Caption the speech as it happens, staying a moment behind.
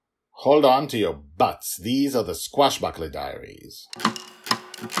Hold on to your butts. These are the Squashbuckler Diaries.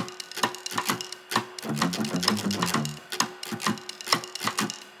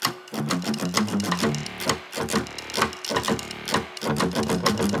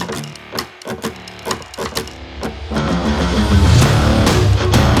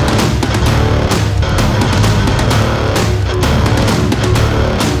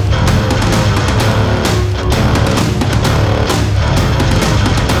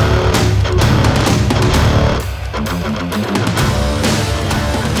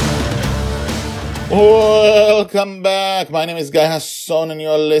 Welcome back. My name is Guy Hasson, and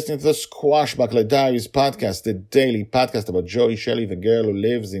you're listening to the Squashbuckler Diaries podcast, the daily podcast about Joy Shelley, the girl who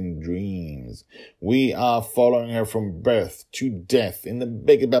lives in dreams. We are following her from birth to death in the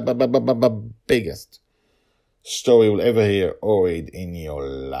biggest story you'll ever hear or read in your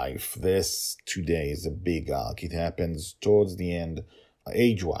life. This today is a big arc. It happens towards the end,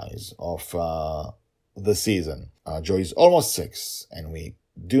 age-wise, of the season. Joy is almost 6, and we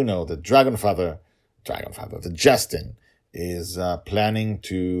do know that Dragonfather, the Justin, is planning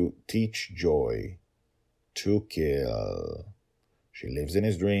to teach Joy to kill. She lives in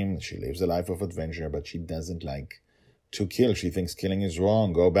his dream. She lives a life of adventure, but she doesn't like to kill. She thinks killing is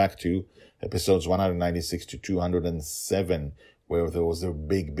wrong. Go back to episodes 196 to 207, where there was a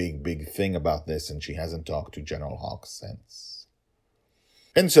big thing about this, and she hasn't talked to General Hawk since.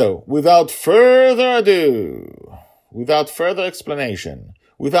 And so, without further ado, without further explanation,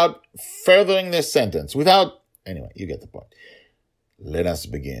 without furthering this sentence, anyway, you get the point. Let us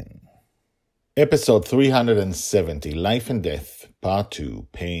begin. Episode 370, Life and Death, Part 2,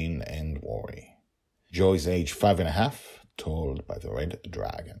 Pain and Worry. Joy's age 5.5, told by the Red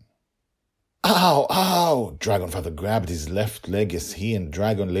Dragon. Ow, ow! Dragonfather grabbed his left leg as he and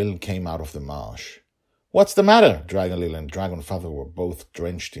Dragon Lil came out of the marsh. What's the matter? Dragon Lil and Dragonfather were both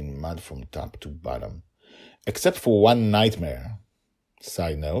drenched in mud from top to bottom. Except for one nightmare.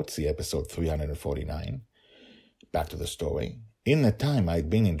 Side note, see episode 349. Back to the story. In the time I'd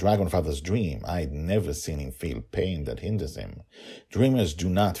been in Dragonfather's dream, I'd never seen him feel pain that hinders him. Dreamers do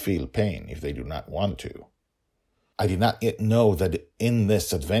not feel pain if they do not want to. I did not yet know that in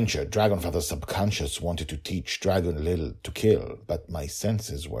this adventure, Dragonfather's subconscious wanted to teach Dragon Lil to kill, but my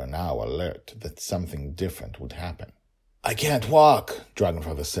senses were now alert that something different would happen. I can't walk,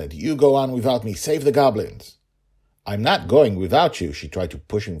 Dragonfather said. You go on without me. Save the goblins. I'm not going without you, she tried to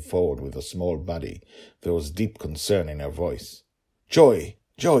push him forward with a small body. There was deep concern in her voice. Joy,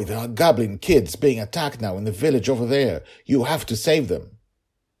 there are goblin kids being attacked now in the village over there. You have to save them.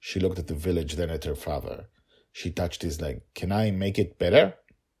 She looked at the village, then at her father. She touched his leg. Can I make it better?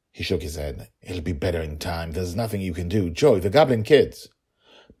 He shook his head. It'll be better in time. There's nothing you can do. Joy, the goblin kids.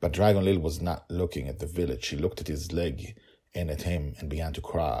 But Dragon Lil was not looking at the village. She looked at his leg and at him and began to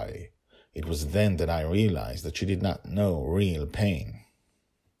cry. It was then that I realized that she did not know real pain.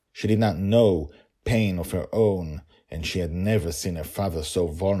 She did not know pain of her own, and she had never seen her father so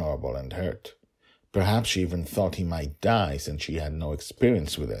vulnerable and hurt. Perhaps she even thought he might die, since she had no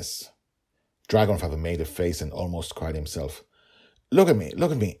experience with this. Dragonfather made a face and almost cried himself. Look at me.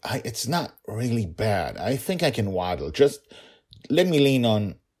 It's not really bad. I think I can waddle. Just let me lean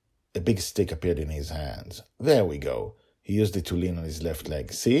on. A big stick appeared in his hands. There we go. He used it to lean on his left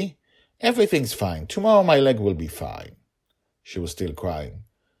leg. See? Everything's fine. Tomorrow my leg will be fine. She was still crying.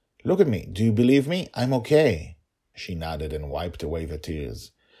 Look at me. Do you believe me? I'm okay. She nodded and wiped away the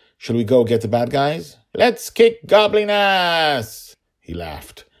tears. Shall we go get the bad guys? Let's kick goblin ass! He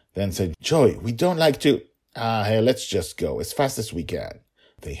laughed, then said, Joy, we don't like to... Hey, let's just go as fast as we can.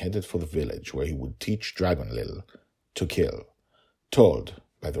 They headed for the village where he would teach Dragon Lil to kill. Told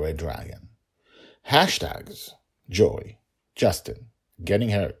by the Red Dragon. Hashtags. Joy. Justin. Getting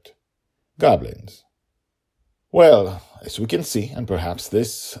hurt. Goblins. Well, as we can see, and perhaps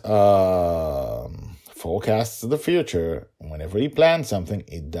this forecasts the future, whenever he plans something,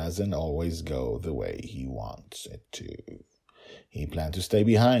 it doesn't always go the way he wants it to. He planned to stay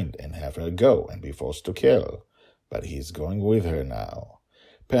behind and have her go and be forced to kill, but he's going with her now.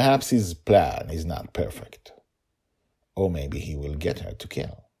 Perhaps his plan is not perfect. Or maybe he will get her to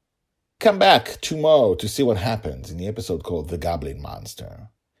kill. Come back tomorrow to see what happens in the episode called The Goblin Monster.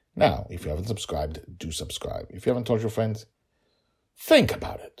 Now, if you haven't subscribed, do subscribe. If you haven't told your friends, think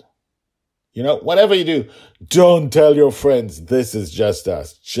about it. You know, whatever you do, don't tell your friends. This is just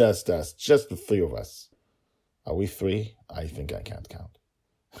us, just the 3 of us. Are we 3? I think I can't count.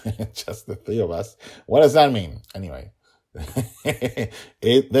 Just the 3 of us. What does that mean? Anyway,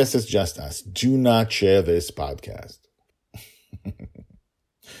 this is just us. Do not share this podcast.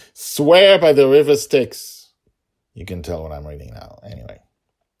 Swear by the river Styx. You can tell what I'm reading now. Anyway.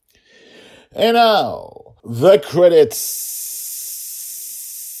 And now, the credits.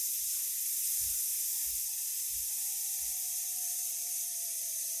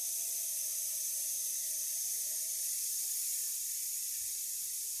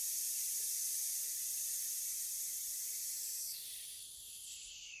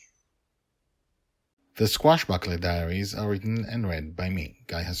 The Squashbuckler Diaries are written and read by me,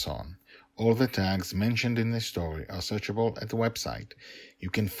 Guy Hasson. All the tags mentioned in this story are searchable at the website.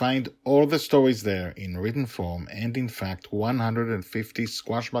 You can find all the stories there in written form and, in fact, 150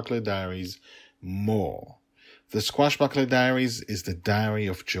 Squashbuckler Diaries more. The Squashbuckler Diaries is the diary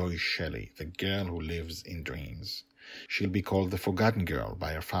of Joy Shelley, the girl who lives in dreams. She'll be called the Forgotten Girl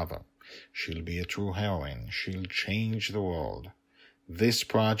by her father. She'll be a true heroine. She'll change the world. This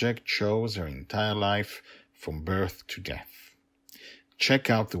project shows her entire life from birth to death. Check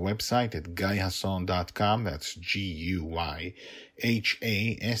out the website at guyhasson.com. That's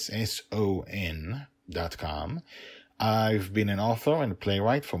GUYHASSON.com. I've been an author and a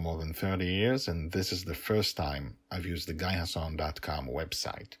playwright for more than 30 years, and this is the first time I've used the guyhasson.com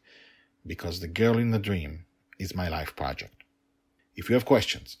website, because The Girl in the Dream is my life project. If you have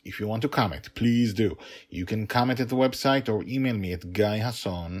questions, if you want to comment, please do. You can comment at the website or email me at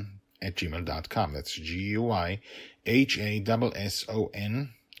guyhasson@gmail.com. That's GUYHASSON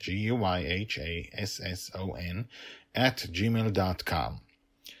 @gmail.com.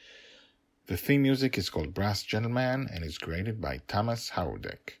 The theme music is called Brass Gentleman and is created by Thomas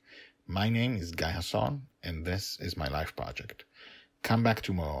Howardek. My name is Guy Hasson, and this is my life project. Come back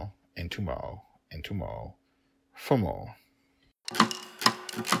tomorrow, and tomorrow, and tomorrow for more.